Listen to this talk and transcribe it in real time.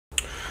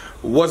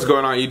What's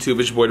going on YouTube?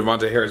 It's your boy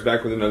Devontae Harris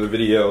back with another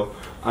video.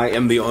 I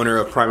am the owner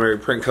of Primary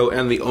Print Co.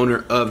 and the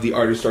owner of the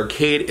Artist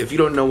Arcade. If you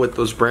don't know what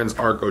those brands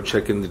are, go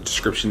check in the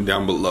description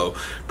down below.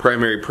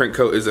 Primary Print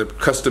Co. is a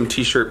custom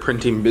t-shirt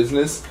printing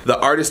business. The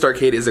Artist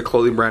Arcade is a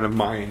clothing brand of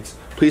mine.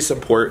 Please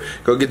support.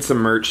 Go get some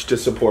merch to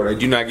support. I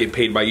do not get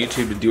paid by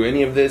YouTube to do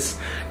any of this,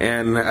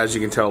 and as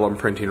you can tell, I'm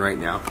printing right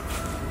now.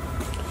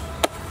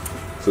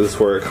 So this is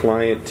for a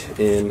client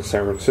in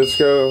San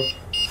Francisco.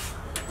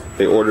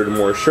 They ordered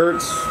more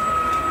shirts.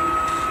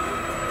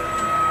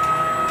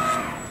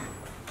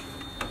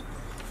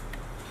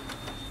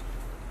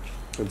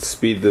 Let's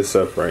speed this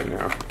up right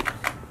now.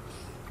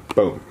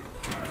 Boom.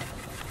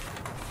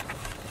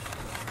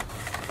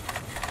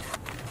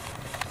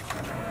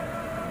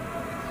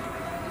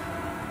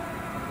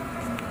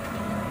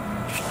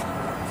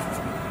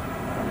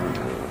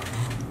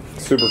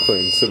 Super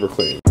clean, super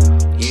clean.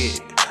 Yeah,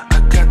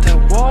 I got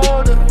that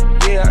water.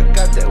 Yeah, I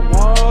got that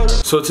water.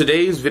 So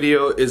today's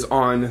video is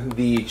on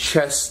the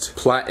chest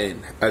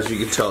platen. As you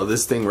can tell,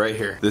 this thing right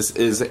here. This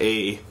is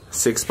a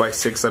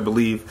 6x6, I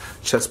believe,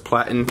 chest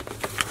platen.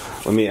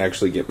 Let me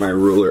actually get my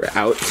ruler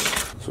out.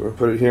 So we'll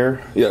put it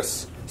here.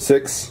 Yes,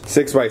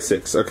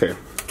 6x6. Okay.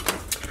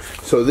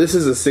 So this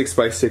is a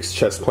 6x6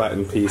 chest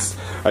platen piece.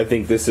 I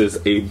think this is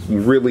a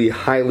really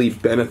highly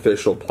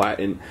beneficial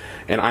platen,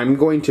 and I'm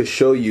going to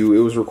show you. It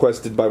was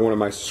requested by one of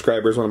my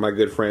subscribers, one of my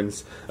good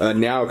friends,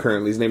 now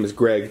currently. His name is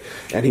Greg,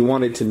 and he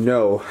wanted to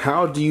know,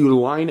 how do you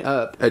line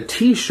up a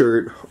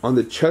t-shirt on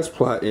the chest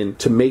platen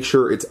to make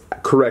sure it's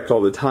correct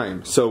all the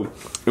time? So,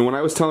 and when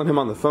I was telling him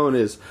on the phone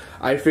is,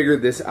 I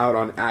figured this out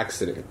on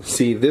accident.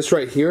 See this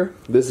right here,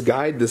 this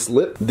guide, this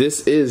lip,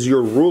 this is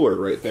your ruler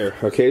right there,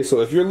 okay?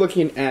 So if you're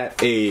looking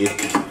at a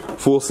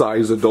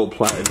full-size adult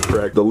platen,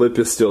 correct, the lip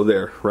is still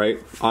there, right?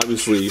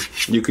 Obviously,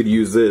 you could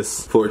use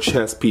this for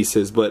chest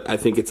pieces, but I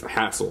think it's a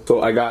hassle.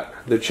 So I got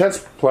the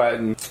chest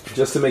platen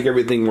just to make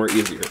everything more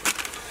easier.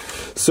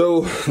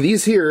 So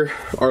these here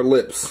are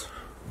lips.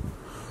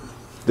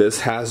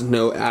 This has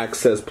no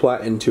access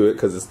platen to it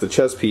because it's the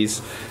chest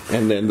piece,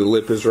 and then the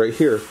lip is right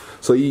here.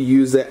 So you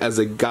use it as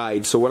a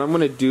guide. So what I'm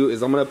going to do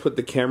is I'm going to put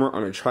the camera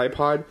on a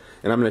tripod,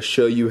 and I'm going to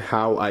show you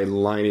how I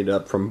line it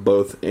up from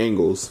both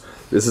angles.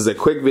 This is a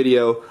quick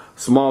video,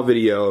 small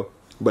video,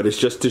 but it's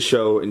just to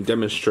show and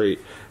demonstrate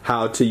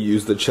how to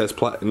use the chest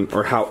platen,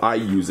 or how I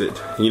use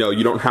it. You know,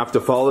 you don't have to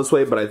follow this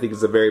way, but I think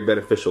it's a very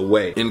beneficial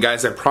way. And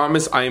guys, I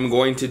promise I am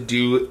going to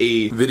do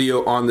a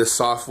video on this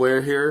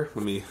software here.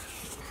 Let me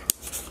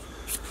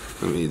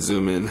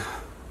zoom in.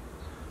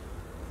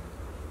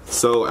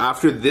 So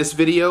after this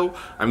video,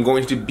 I'm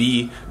going to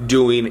be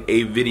doing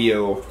a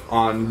video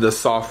on the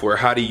software,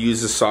 how to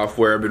use the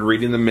software. I've been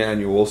reading the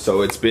manual,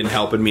 so it's been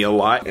helping me a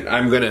lot. And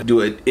I'm gonna do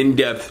an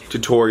in-depth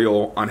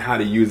tutorial on how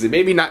to use it.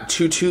 Maybe not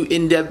too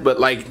in-depth, but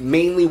like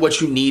mainly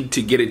what you need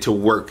to get it to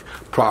work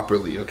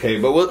properly, okay?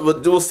 But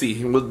we'll see,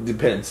 it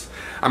depends.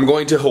 I'm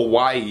going to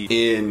Hawaii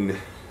in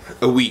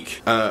a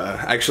week,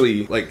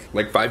 actually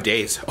like 5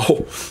 days.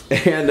 Oh,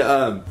 and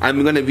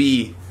I'm gonna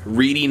be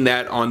reading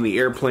that on the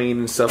airplane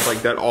and stuff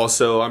like that.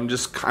 Also, I'm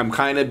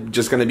kind of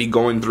just gonna be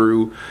going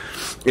through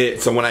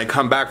it. So when I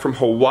come back from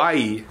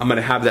Hawaii, I'm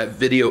gonna have that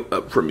video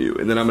up from you,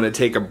 and then I'm gonna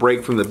take a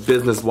break from the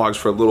business vlogs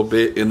for a little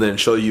bit, and then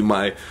show you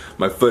my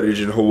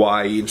footage in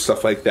Hawaii and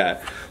stuff like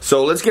that.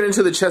 So let's get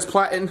into the chest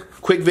platen.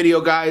 Quick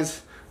video,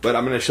 guys. But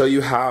I'm gonna show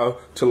you how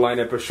to line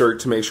up a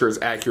shirt to make sure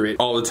it's accurate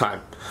all the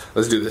time.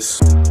 Let's do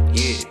this.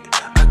 Yeah,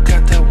 I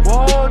got that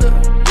water.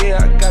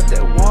 Yeah, I got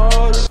that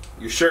water.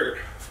 Your shirt.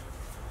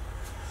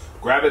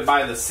 Grab it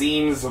by the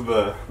seams of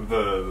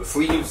the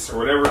sleeves or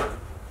whatever.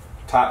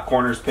 Top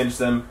corners, pinch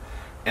them.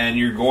 And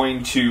you're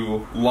going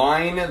to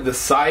line the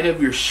side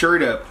of your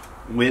shirt up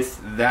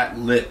with that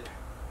lip.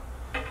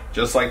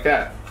 Just like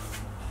that.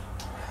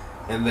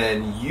 And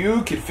then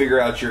you can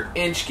figure out your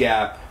inch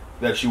gap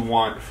that you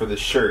want for the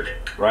shirt,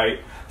 right?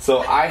 So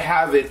I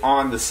have it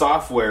on the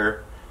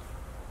software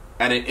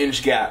at an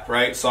inch gap,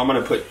 right? So I'm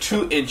gonna put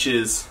 2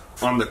 inches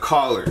on the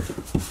collar,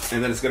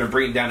 and then it's gonna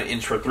bring it down an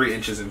inch for 3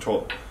 inches in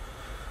total.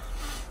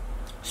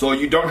 So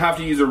you don't have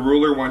to use a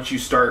ruler once you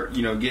start,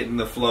 you know, getting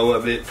the flow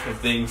of it and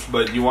things,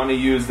 but you wanna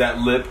use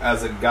that lip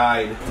as a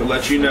guide to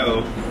let you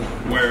know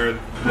where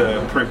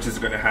the print is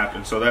gonna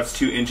happen. So that's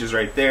 2 inches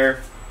right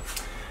there.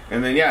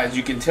 And then yeah, as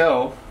you can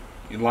tell,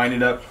 you line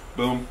it up,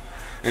 boom,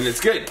 and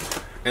it's good.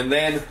 And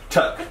then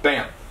tuck,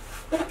 bam,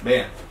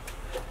 bam.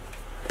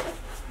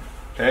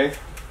 Okay,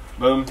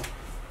 boom.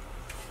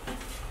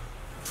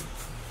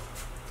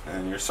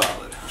 And you're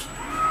solid.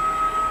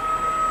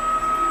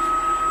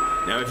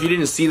 Now if you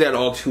didn't see that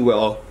all too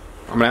well,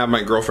 I'm gonna have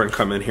my girlfriend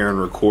come in here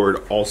and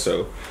record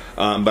also.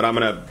 But I'm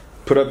gonna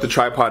put up the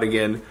tripod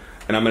again,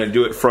 and I'm gonna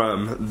do it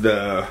from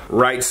the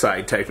right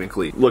side,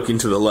 technically, looking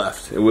to the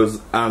left. It was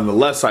on the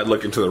left side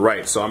looking to the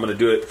right, so I'm gonna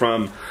do it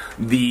from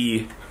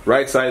the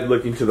right side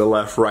looking to the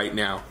left right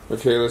now.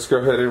 Okay, let's go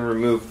ahead and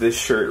remove this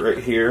shirt right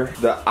here.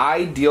 The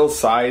ideal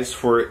size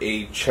for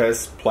a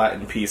chest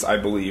platen piece, I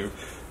believe,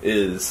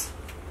 is,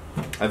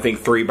 I think,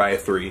 3 by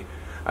 3.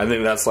 I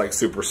think that's like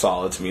super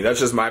solid to me. That's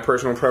just my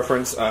personal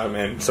preference,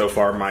 and so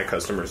far my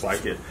customers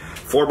like it.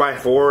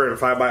 4x4 and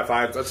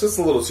 5x5, that's just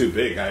a little too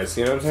big, guys,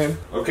 you know what I'm saying?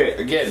 Okay,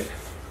 again,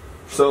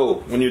 so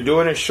when you're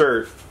doing a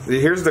shirt,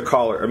 here's the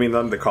collar, I mean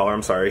not the collar,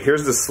 I'm sorry,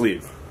 here's the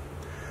sleeve.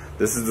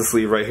 This is the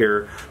sleeve right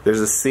here.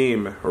 There's a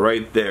seam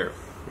right there.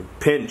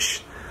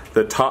 Pinch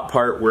the top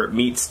part where it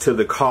meets to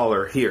the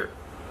collar here.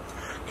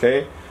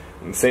 Okay?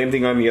 And same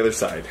thing on the other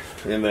side.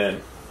 And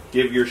then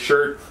give your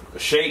shirt a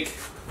shake.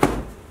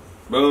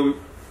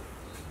 Boom.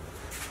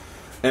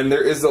 And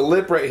there is a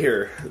lip right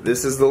here.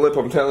 This is the lip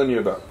I'm telling you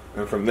about.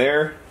 And from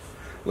there,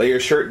 lay your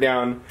shirt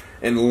down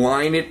and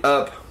line it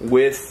up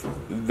with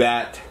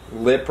that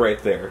lip right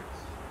there.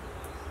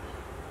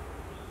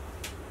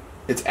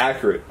 It's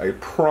accurate. I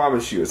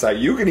promise you. It's like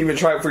you can even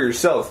try it for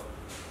yourself.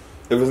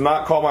 If it's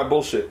not, call my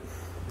bullshit.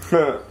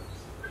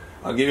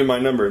 I'll give you my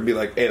number and be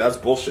like, hey, that's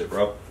bullshit,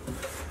 bro.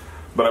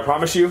 But I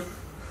promise you,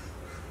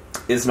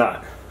 it's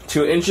not.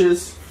 2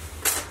 inches,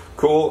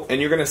 cool. And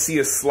you're gonna see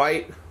a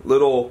slight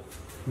little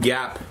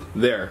gap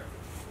there.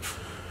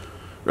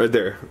 Right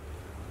there.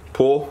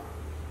 Pull.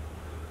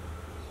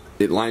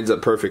 It lines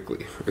up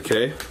perfectly,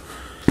 okay?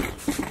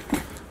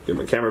 Get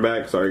my camera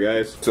back, sorry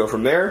guys. So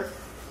from there,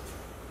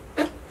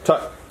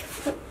 tuck.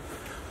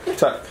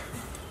 Tuck.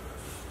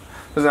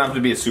 Doesn't have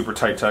to be a super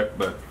tight tuck,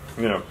 but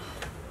you know,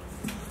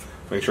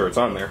 make sure it's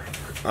on there.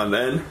 And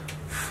then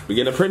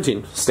begin the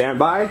printing. Stand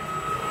by.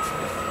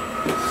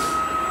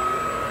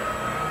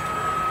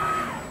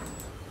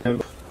 There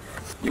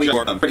we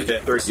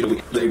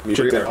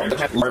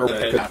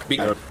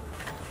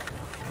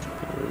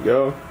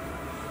go.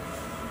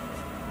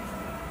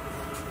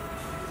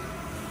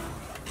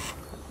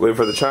 Wait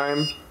for the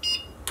chime.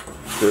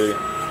 3.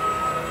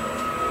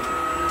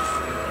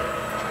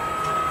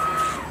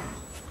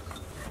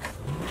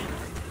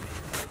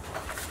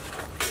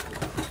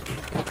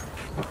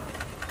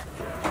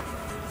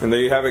 And there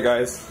you have it,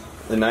 guys.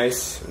 A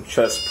nice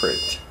chest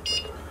print.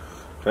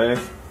 Okay?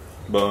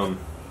 Boom.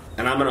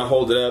 And I'm gonna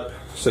hold it up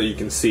so you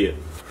can see it.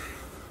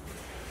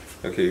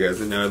 Okay, guys,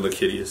 and now I look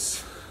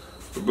hideous.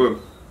 But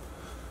boom.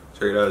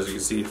 Check it out, as you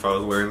can see if I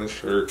was wearing this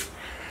shirt.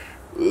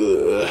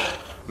 Ugh.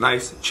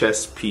 Nice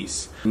chest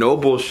piece. No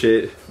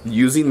bullshit.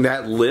 Using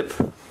that lip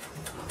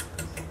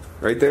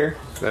right there,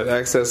 that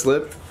access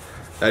lip,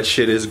 that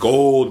shit is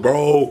gold,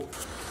 bro.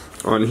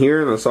 On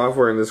here in the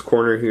software in this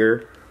corner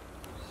here,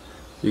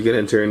 you can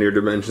enter in your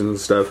dimensions and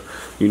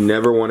stuff. You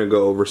never want to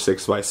go over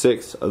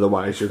 6x6,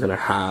 otherwise you're gonna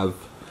have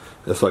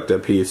a fucked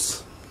up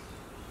piece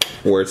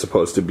where it's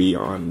supposed to be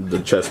on the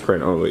chest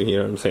print only, you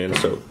know what I'm saying?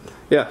 So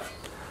yeah,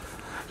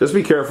 just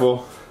be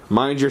careful,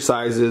 mind your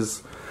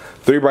sizes.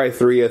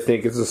 3x3 I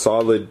think is a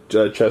solid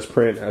chest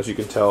print, as you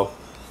can tell.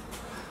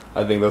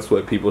 I think that's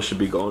what people should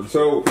be going.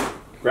 So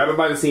grab it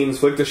by the seams,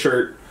 flick the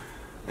shirt,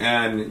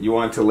 and you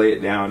want to lay it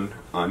down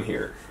on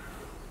here.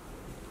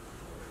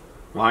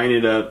 Line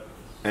it up,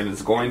 and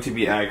it's going to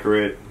be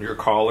accurate. Your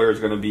collar is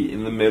going to be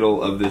in the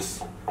middle of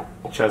this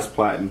chest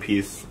platen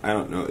piece. I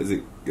don't know, is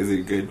it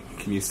good?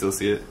 Can you still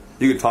see it?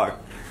 You can talk.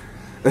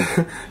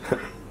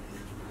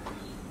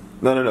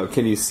 No,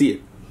 can you see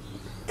it?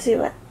 See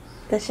what?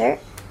 The shirt?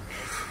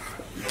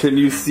 Can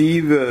you see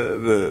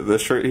the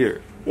shirt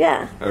here?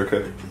 Yeah.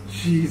 Okay.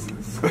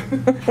 Jesus.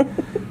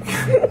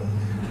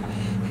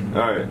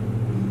 Alright.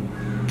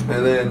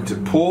 And then to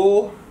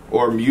pull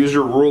or use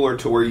your ruler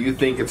to where you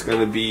think it's going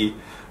to be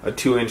a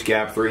 2-inch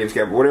gap, 3-inch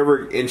gap,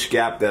 whatever inch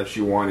gap that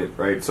you want it,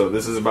 right? So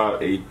this is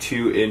about a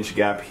 2-inch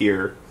gap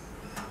here.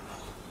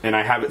 And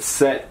I have it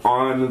set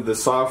on the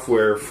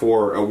software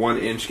for a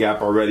 1-inch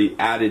gap already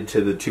added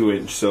to the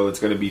 2-inch. So it's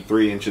going to be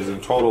 3 inches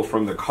in total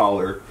from the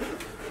collar.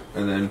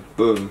 And then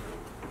boom.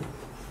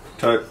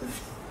 Tuck.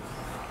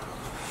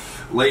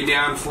 Lay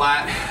down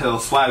flat,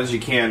 as flat as you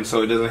can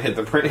so it doesn't hit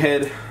the print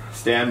head.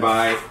 Stand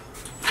by.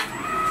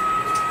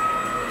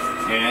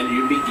 And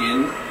you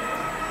begin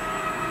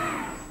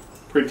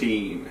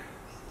printing.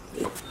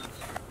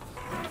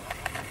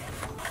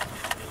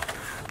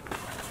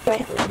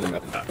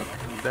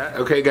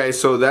 Okay guys,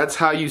 so that's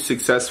how you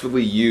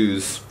successfully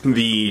use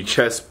the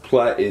chest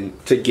platen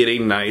to get a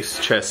nice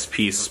chest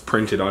piece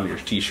printed on your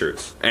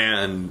t-shirts.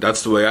 And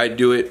that's the way I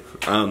do it.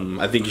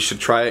 I think you should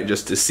try it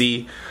just to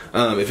see.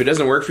 If it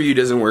doesn't work for you, it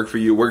doesn't work for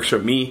you. It works for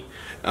me.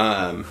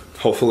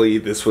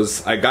 Hopefully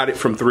I got it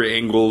from 3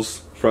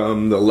 angles.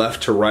 From the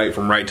left to right,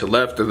 from right to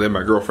left, and then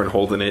my girlfriend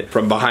holding it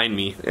from behind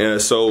me.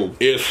 So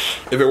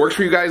if it works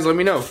for you guys, let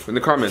me know in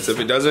the comments. If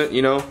it doesn't,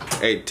 you know,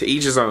 hey, to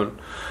each his own.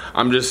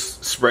 I'm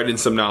just spreading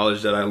some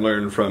knowledge that I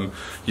learned from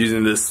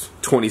using this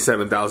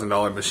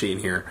 $27,000 machine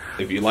here.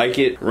 If you like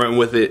it, run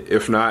with it.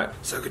 If not,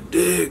 suck a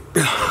dick.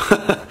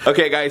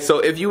 Okay guys, so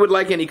if you would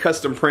like any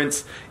custom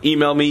prints,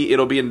 email me.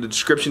 It'll be in the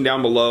description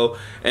down below.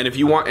 And if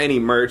you want any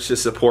merch to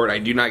support, I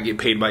do not get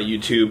paid by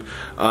YouTube.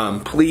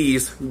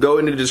 Please go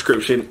in the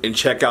description and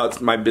check out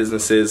my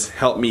businesses.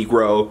 Help me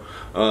grow.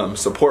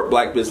 Support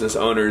black business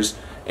owners.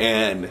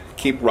 And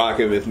keep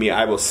rocking with me.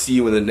 I will see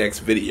you in the next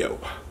video.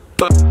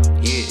 Bye.